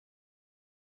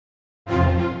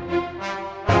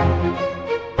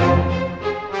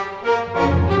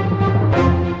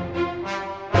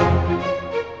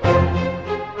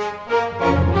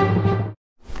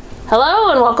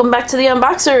Hello and welcome back to the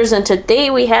Unboxers, and today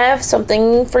we have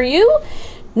something for you,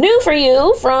 new for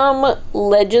you, from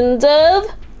Legends of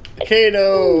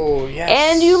Akado, yes.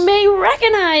 And you may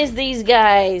recognize these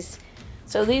guys.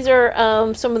 So these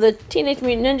are some of the Teenage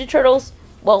Mutant Ninja Turtles.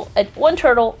 Well, one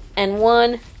turtle and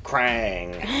one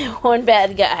Kraang, one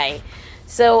bad guy.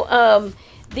 So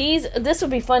this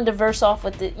would be fun to verse off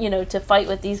with to fight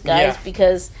with these guys,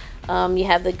 because you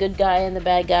have the good guy and the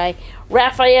bad guy.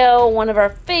 Raphael, one of our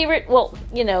favorite. Well,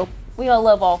 we all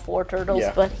love all four turtles,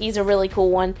 but he's a really cool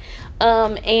one.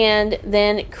 And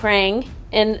then Kraang,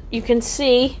 and you can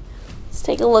see. Let's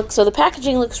take a look. So the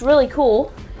packaging looks really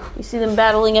cool. You see them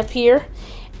battling up here,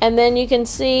 and then you can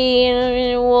see.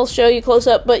 We'll show you close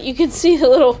up, but you can see the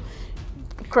little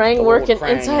Kraang working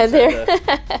inside there.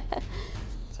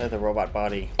 Inside the robot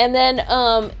body. And then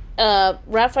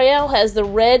Raphael has the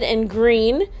red and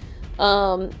green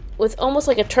with almost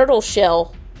like a turtle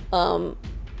shell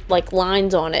like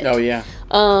lines on it. Oh yeah.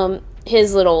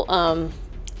 His little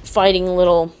fighting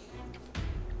little...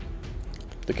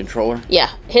 The controller? Yeah,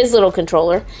 his little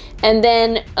controller. And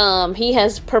then he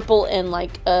has purple and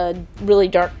like a really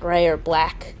dark gray or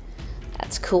black.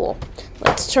 That's cool.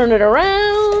 Let's turn it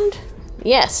around.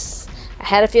 Yes, I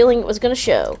had a feeling it was going to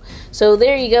show. So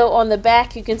there you go. On the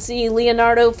back, you can see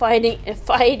Leonardo fighting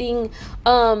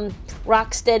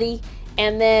Rocksteady,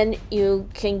 and then you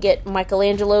can get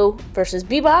Michelangelo versus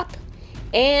Bebop,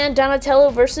 and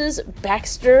Donatello versus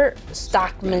Baxter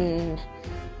Stockman.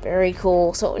 Very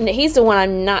cool. So he's the one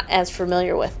I'm not as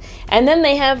familiar with. And then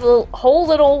they have the whole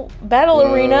little battle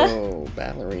arena. Oh,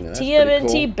 battle arena. That's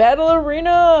TMNT cool. Battle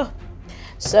Arena.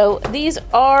 So these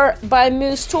are by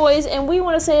Moose Toys, and we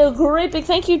want to say a great big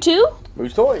thank you to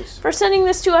Moose Toys for sending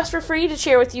this to us for free to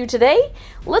share with you today.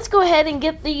 Let's go ahead and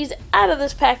get these out of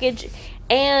this package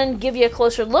and give you a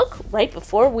closer look right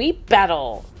before we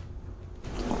battle.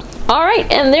 All right,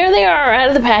 and there they are out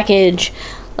of the package.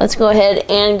 Let's go ahead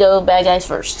and go bad guys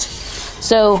first.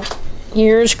 So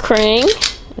here's Kraang.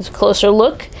 It's a closer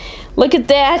look. Look at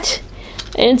that.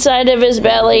 Inside of his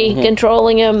belly,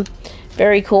 controlling him.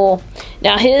 Very cool.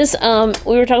 Now his,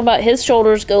 we were talking about his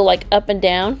shoulders go like up and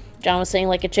down. John was saying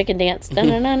like a chicken dance.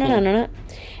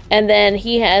 And then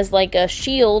he has like a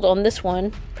shield on this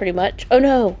one, pretty much. Oh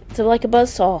no, it's like a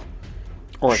buzzsaw.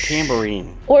 Or a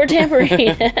tambourine. Or a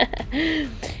tambourine.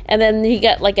 And then he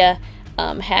got like a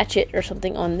hatchet or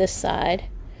something on this side.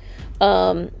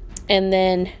 And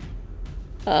then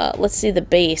let's see the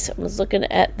base. I was looking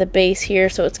at the base here,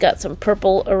 so it's got some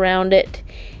purple around it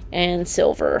and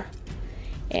silver.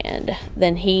 And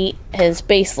then his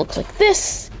base looks like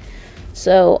this.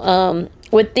 So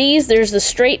with these, there's the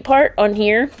straight part on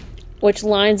here, which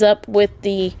lines up with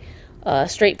the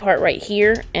straight part right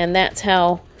here, and that's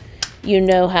how you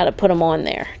know how to put them on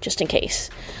there, just in case.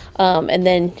 And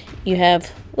then you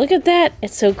have, look at that,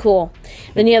 it's so cool.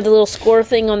 Then you have the little score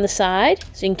thing on the side,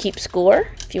 so you can keep score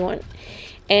if you want.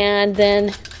 And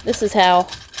then this is how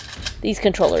these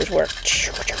controllers work.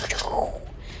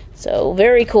 So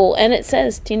very cool, and it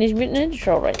says Teenage Mutant Ninja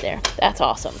Turtle right there. That's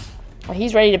awesome. Well,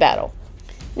 he's ready to battle.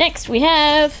 Next we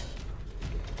have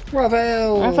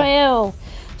Raphael.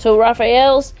 So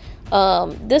Raphael's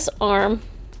this arm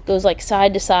goes like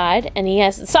side to side, and he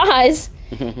has the size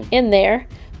in there,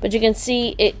 but you can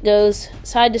see it goes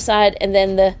side to side, and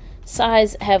then the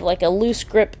sides have like a loose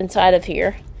grip inside of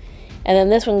here, and then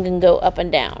this one can go up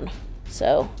and down.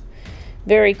 So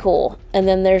very cool. And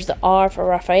then there's the R for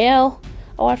Raphael.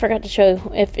 Oh, I forgot to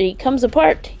show, if he comes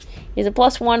apart, he's a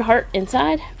 +1 heart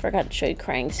inside. Forgot to show you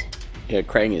Kraang's. Yeah,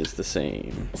 Kraang is the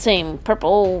same. Same,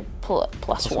 purple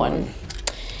 +1.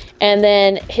 And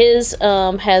then his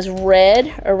has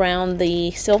red around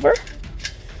the silver.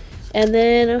 And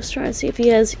then I was trying to see if he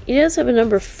does have a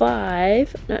number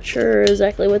 5. Not sure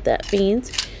exactly what that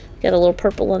means. Got a little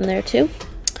purple in there too.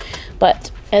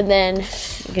 And then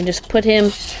you can just put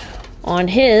him on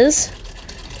his.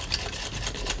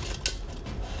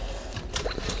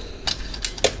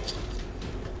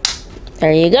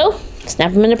 There you go.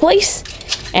 Snap him into place,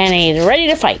 and he's ready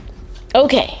to fight.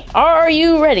 Okay, are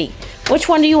you ready? Which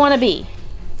one do you want to be?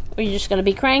 Are you just going to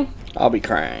be Kraang? I'll be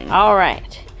Kraang. All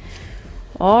right.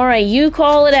 All right, you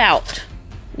call it out.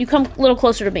 You come a little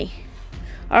closer to me.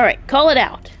 All right, call it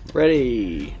out.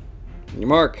 Ready. Your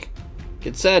mark.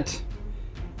 Get set.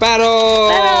 Battle!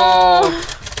 Battle!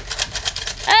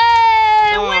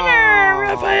 Hey, winner,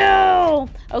 Raphael!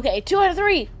 Okay, 2 out of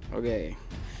 3. Okay.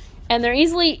 And they're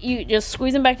easily, you just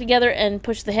squeeze them back together and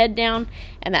push the head down,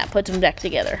 and that puts them back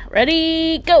together.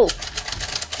 Ready, go!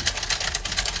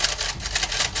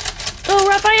 Go,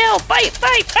 Raphael! Fight,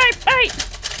 fight, fight, fight!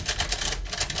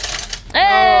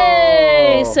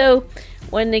 Hey! Oh. So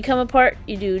when they come apart,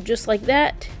 you do just like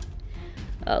that.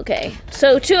 Okay,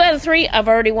 so 2 out of 3, I've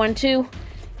already won 2,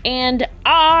 and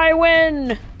I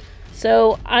win!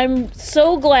 So I'm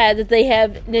so glad that they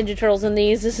have Ninja Turtles in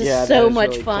these. This is so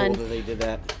much really fun. Cool that they did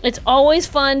that. It's always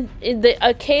fun. The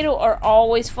Akado are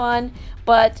always fun,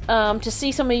 but to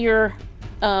see some of your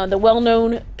the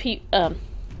well-known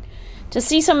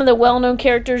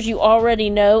characters you already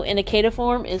know in Akado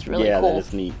form is really cool. Yeah, that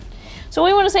is neat. So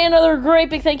we want to say another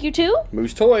great big thank you to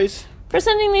Moose Toys for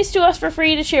sending these to us for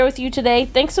free to share with you today.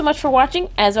 Thanks so much for watching.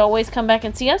 As always, come back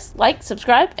and see us, like,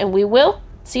 subscribe, and we will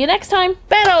see you next time.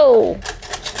 Battle!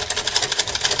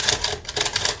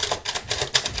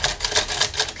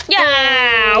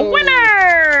 Yeah! Winner!